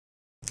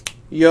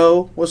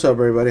Yo, what's up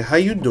everybody? How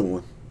you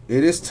doing?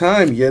 It is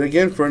time yet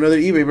again for another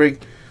eBay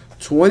break.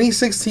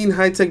 2016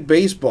 high-tech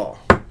baseball.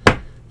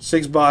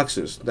 6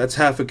 boxes. That's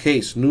half a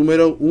case.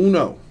 Numero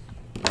uno.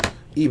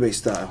 eBay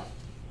style.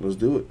 Let's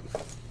do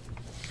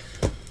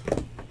it.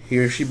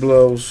 Here she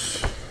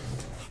blows.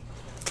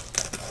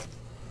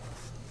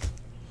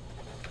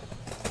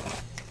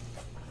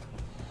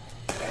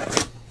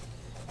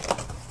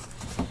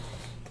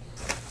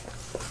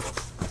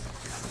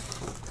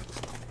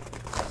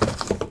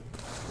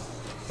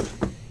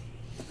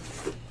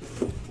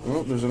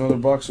 Well, there's another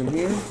box in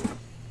here.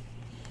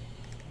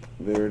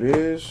 There it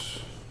is.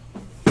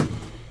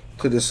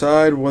 To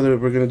decide whether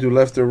we're going to do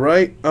left or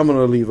right, I'm going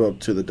to leave up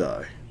to the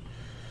die.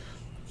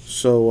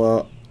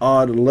 So,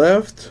 odd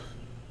left,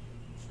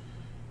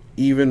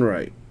 even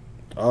right.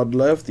 Odd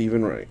left,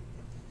 even right.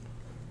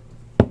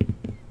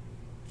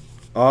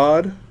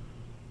 Odd,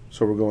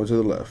 so we're going to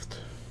the left.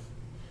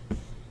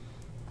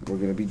 We're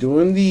going to be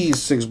doing these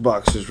 6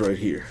 boxes right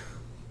here.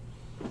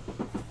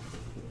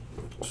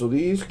 So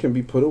these can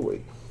be put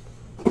away.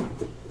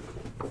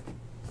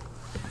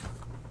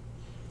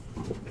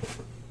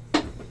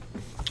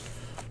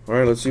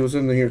 Alright, let's see what's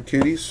in here,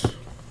 kitties.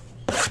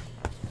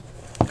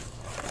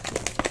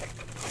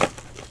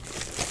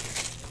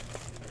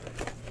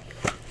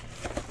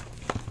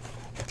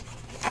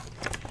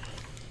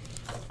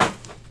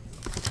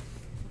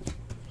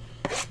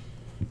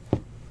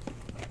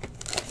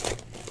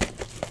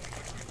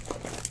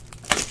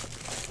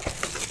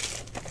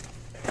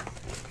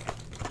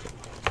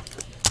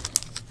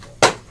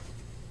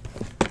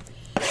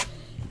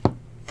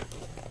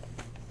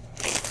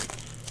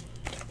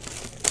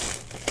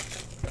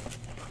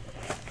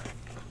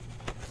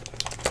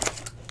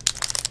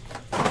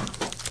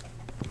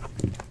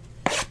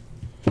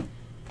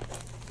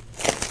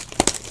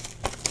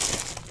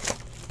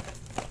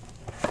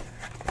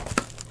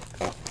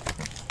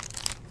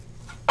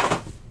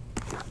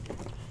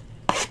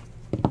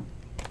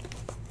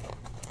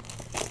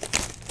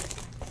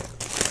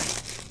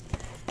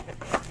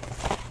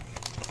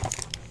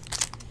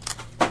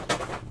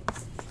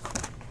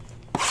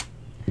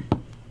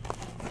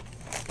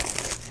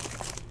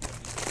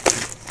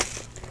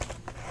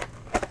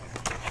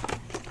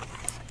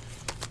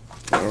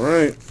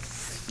 Alright,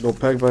 go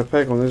pack by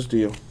pack on this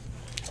deal.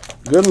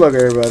 Good luck,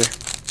 everybody.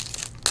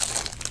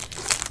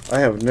 I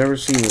have never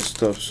seen this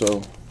stuff,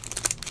 so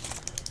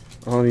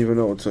I don't even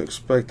know what to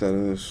expect out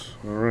of this.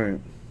 Alright.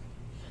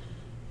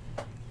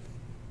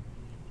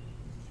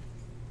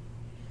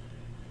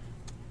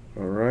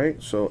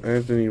 Alright, so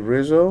Anthony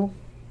Rizzo,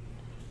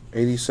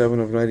 87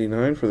 of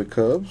 99 for the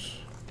Cubs.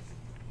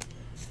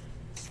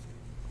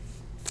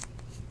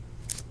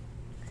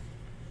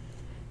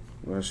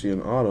 I see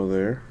an auto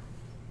there.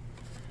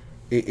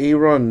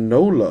 Aaron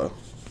Nola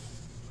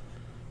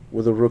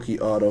with a rookie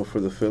auto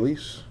for the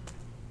Phillies.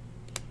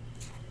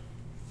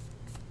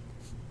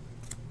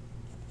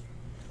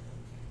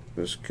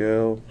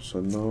 Vizquel,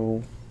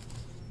 Sano.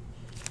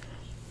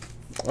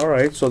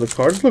 Alright, so the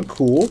cards look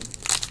cool.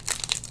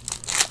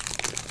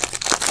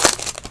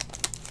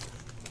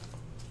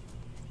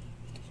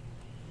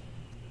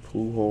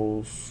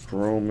 Pujols,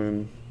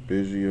 Stroman,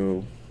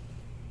 Biggio,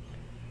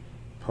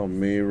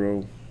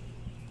 Palmeiro.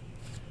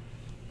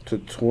 To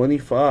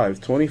 25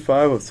 of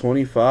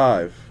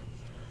 25,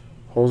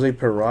 Jose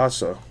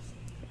Peraza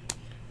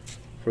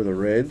for the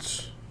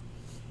Reds,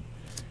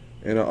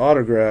 and an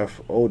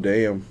autograph. Oh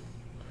damn,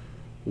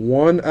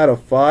 1 out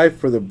of 5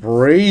 for the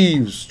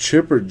Braves,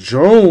 Chipper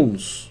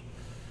Jones.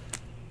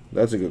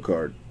 That's a good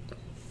card.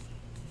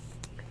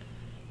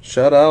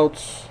 Shout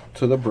outs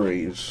to the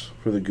Braves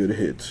for the good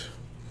hit.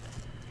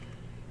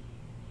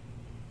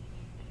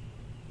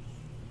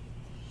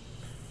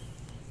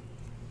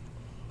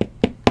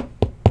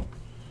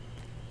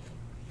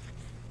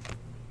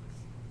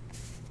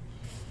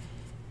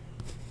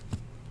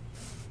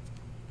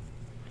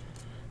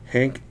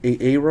 Hank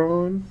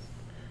Aaron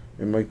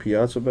and Mike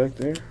Piazza back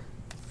there.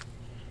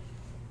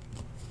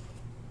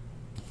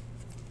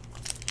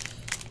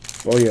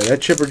 Oh yeah,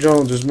 that Chipper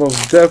Jones is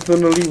most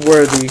definitely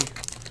worthy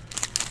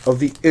of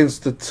the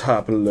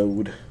Insta-Top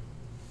load.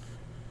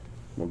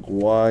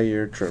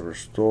 McGuire, Trevor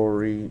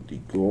Story,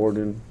 D.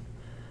 Gordon,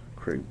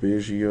 Craig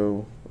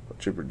Biggio,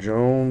 Chipper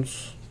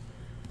Jones,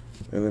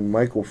 and then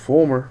Michael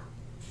Fulmer,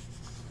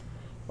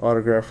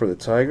 autograph for the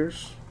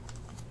Tigers.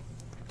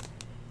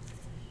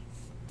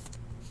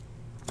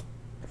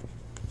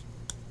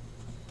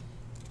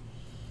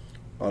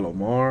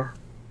 Alomar,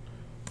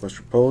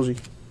 Buster Posey.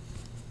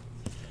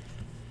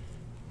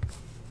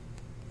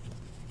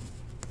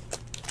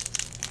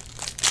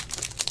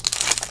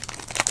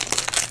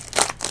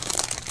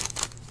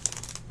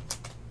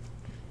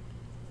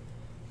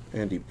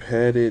 Andy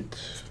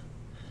Pettit,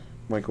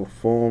 Michael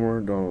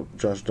Fulmer,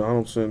 Josh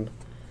Donaldson.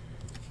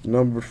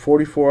 Number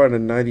 44 out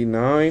of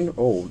 99.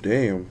 Oh,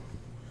 damn.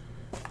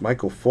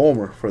 Michael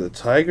Fulmer for the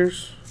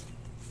Tigers.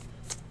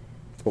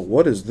 But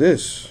what is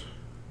this?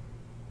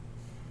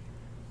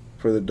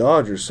 For the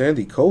Dodgers,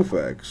 Sandy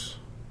Koufax.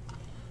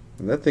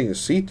 And that thing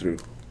is see-through.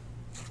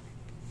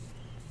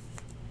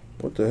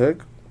 What the heck?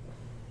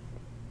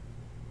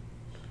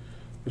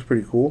 That's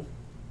pretty cool.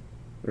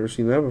 Never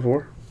seen that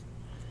before.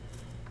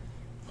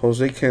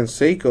 Jose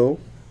Canseco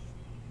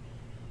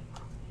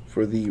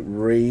for the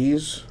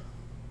Rays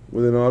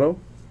with an auto.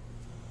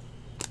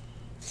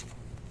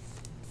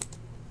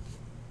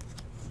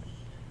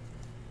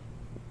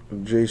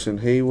 Jason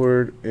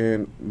Hayward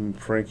and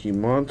Frankie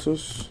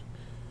Montas.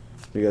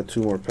 We got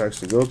 2 more packs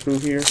to go through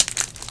here.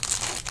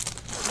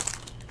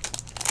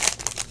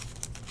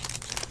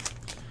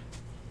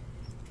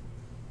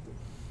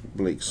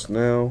 Blake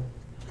Snell,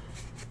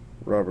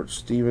 Robert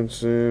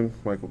Stevenson,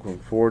 Michael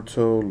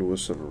Conforto,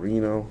 Luis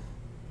Severino,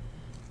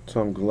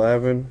 Tom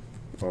Glavine,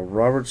 a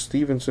Robert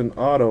Stevenson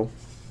auto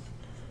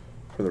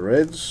for the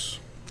Reds.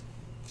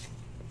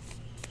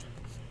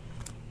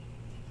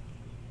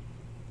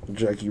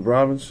 Jackie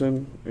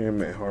Robinson and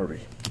Matt Harvey.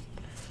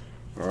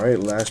 Alright,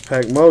 last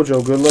pack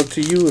mojo. Good luck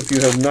to you if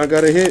you have not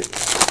got a hit.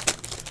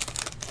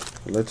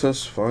 Let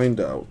us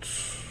find out.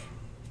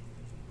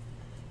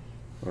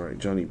 Alright,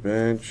 Johnny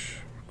Bench,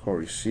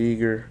 Corey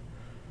Seager,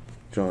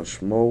 John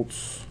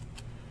Schmaltz.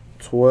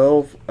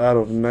 12 out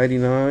of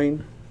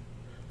 99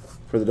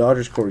 for the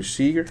Dodgers, Corey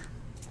Seager.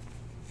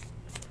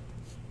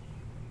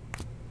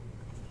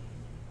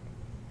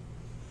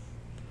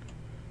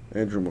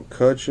 Andrew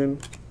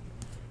McCutchen.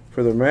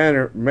 For the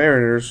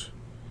Mariners,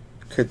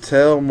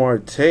 Ketel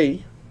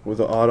Marte with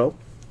an auto.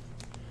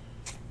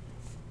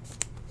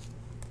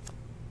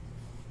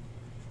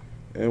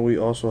 And we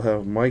also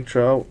have Mike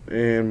Trout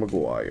and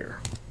McGuire.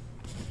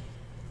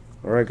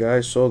 Alright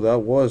guys, so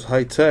that was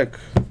high tech.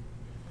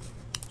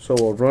 So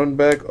a run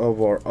back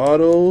of our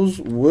autos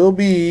will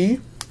be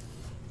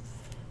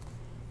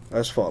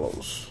as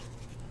follows.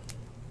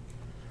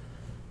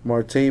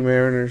 Marte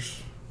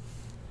Mariners,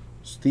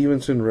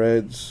 Stevenson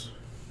Reds,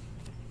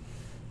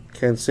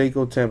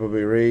 Canseco Tampa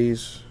Bay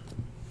Rays,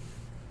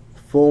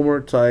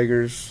 Fulmer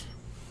Tigers,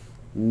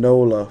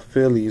 Nola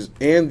Phillies,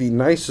 and the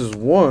nicest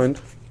one,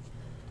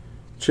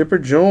 Chipper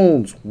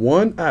Jones,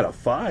 1 out of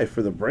 5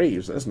 for the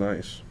Braves. That's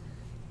nice.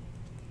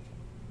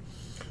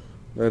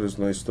 That is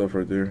nice stuff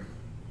right there.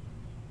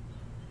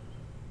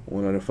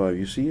 1 out of 5.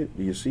 You see it?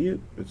 Do you see it?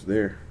 It's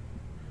there.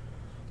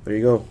 There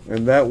you go.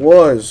 And that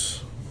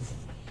was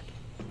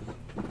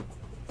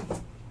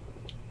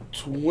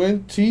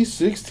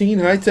 2016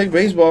 high-tech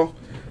baseball.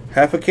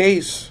 Half a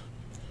case.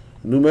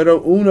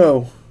 Numero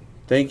uno.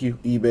 Thank you,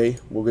 eBay.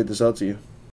 We'll get this out to you.